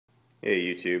Hey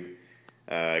YouTube,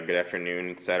 good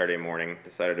afternoon, Saturday morning.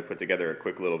 Decided to put together a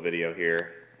quick little video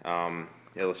here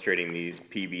illustrating these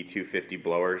PB-250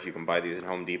 blowers. You can buy these at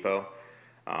Home Depot.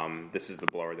 This is the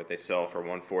blower that they sell for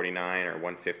 $149 or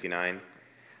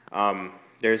 $159.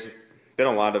 There's been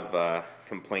a lot of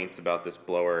complaints about this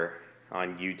blower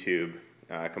on YouTube,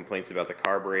 complaints about the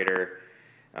carburetor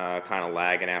kind of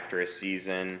lagging after a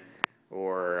season,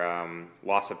 or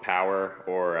loss of power,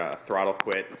 or throttle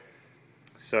quit.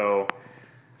 So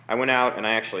I went out and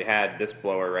I actually had this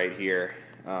blower right here.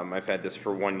 I've had this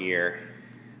for 1 year.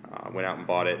 Went out and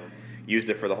bought it, used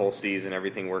it for the whole season.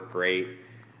 Everything worked great.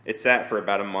 It sat for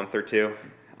about a month or two.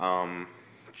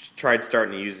 Tried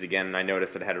starting to use it again, and I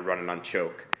noticed that I had to run it on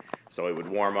choke. So it would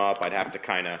warm up. I'd have to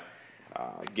kind of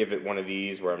give it one of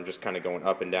these where I'm just kind of going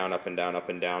up and down, up and down, up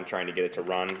and down, trying to get it to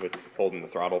run with holding the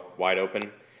throttle wide open.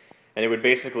 And it would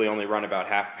basically only run about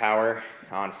half power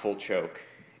on full choke.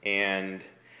 And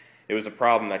it was a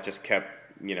problem that just kept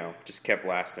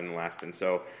lasting and lasting.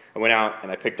 So I went out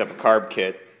and I picked up a carb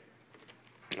kit.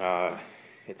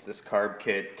 It's this carb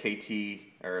kit,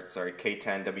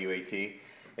 K10 WAT.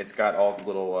 It's got all the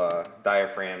little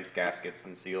diaphragms, gaskets,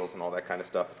 and seals and all that kind of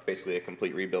stuff. It's basically a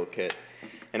complete rebuild kit.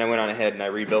 And I went on ahead and I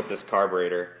rebuilt this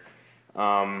carburetor.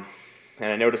 And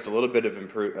I noticed a little bit of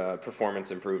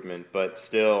performance improvement, but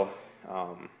still,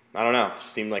 I don't know, it just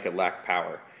seemed like it lacked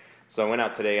power. So I went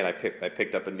out today and I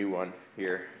picked up a new one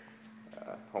here,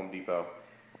 Home Depot.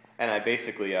 And I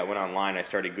basically went online. I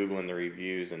started Googling the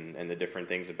reviews and the different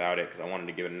things about it because I wanted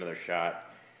to give it another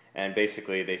shot. And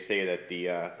basically they say that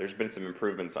there's been some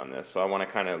improvements on this. So I want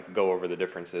to kind of go over the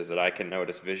differences that I can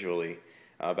notice visually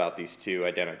about these two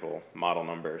identical model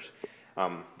numbers.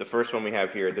 The first one we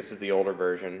have here, this is the older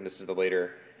version. This is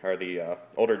the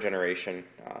older generation.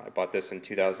 I bought this in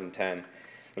 2010.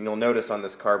 And you'll notice on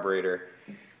this carburetor,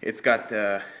 it's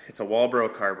a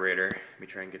Walbro carburetor. Let me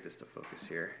try and get this to focus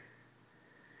here.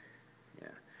 Yeah,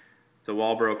 it's a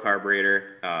Walbro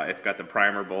carburetor. It's got the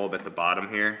primer bulb at the bottom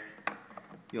here.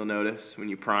 You'll notice when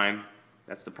you prime,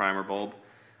 that's the primer bulb.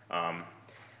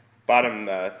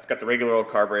 It's got the regular old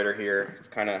carburetor here. It's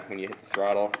kind of when you hit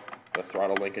the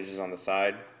throttle linkage is on the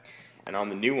side. And on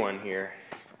the new one here,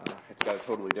 it's got a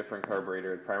totally different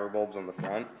carburetor. The primer bulb's on the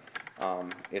front.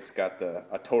 It's got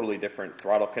a totally different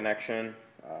throttle connection.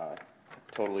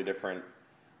 Totally different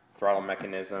throttle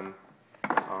mechanism,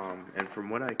 and from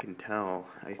what I can tell,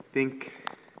 I think,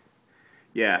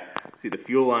 yeah, see the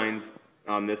fuel lines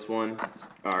on this one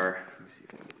are, let me see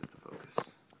if I can get this to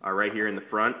focus, are right here in the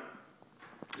front,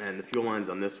 and the fuel lines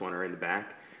on this one are in the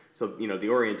back. So, you know, the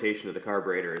orientation of the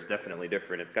carburetor is definitely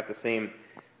different. It's got the same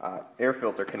air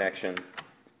filter connection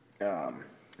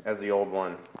as the old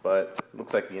one, but it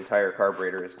looks like the entire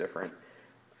carburetor is different.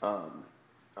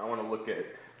 I want to look at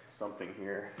something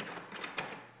here.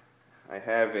 I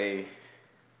have I'll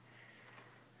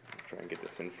try and get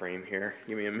this in frame here.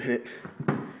 Give me a minute.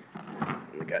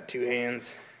 I got two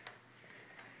hands.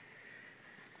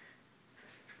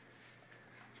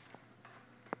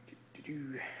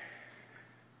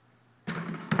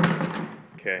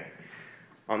 Okay.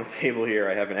 On the table here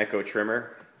I have an Echo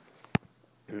trimmer.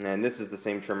 And this is the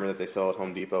same trimmer that they sell at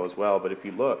Home Depot as well, but if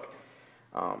you look,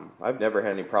 I've never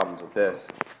had any problems with this.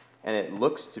 And it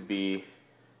looks to be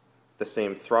the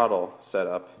same throttle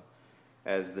setup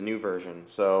as the new version.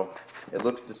 So it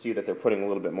looks to see that they're putting a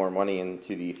little bit more money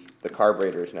into the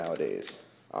carburetors nowadays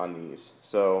on these.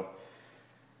 So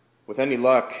with any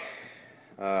luck,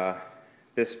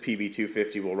 this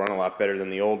PB-250 will run a lot better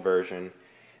than the old version.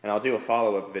 And I'll do a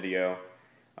follow-up video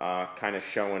kind of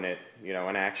showing it, you know,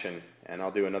 in action. And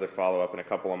I'll do another follow-up in a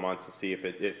couple of months to see if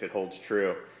it holds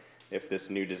true, if this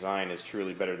new design is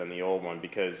truly better than the old one.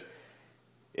 Because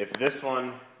if this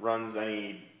one runs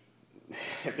the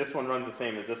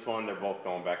same as this one, they're both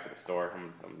going back to the store.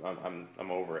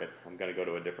 I'm over it. I'm gonna go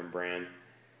to a different brand.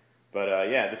 But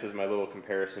yeah, this is my little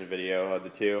comparison video of the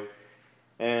two,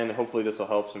 and hopefully this will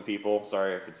help some people.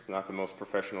 Sorry if it's not the most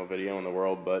professional video in the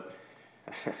world, but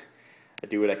I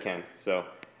do what I can. So,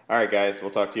 all right, guys,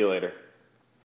 we'll talk to you later.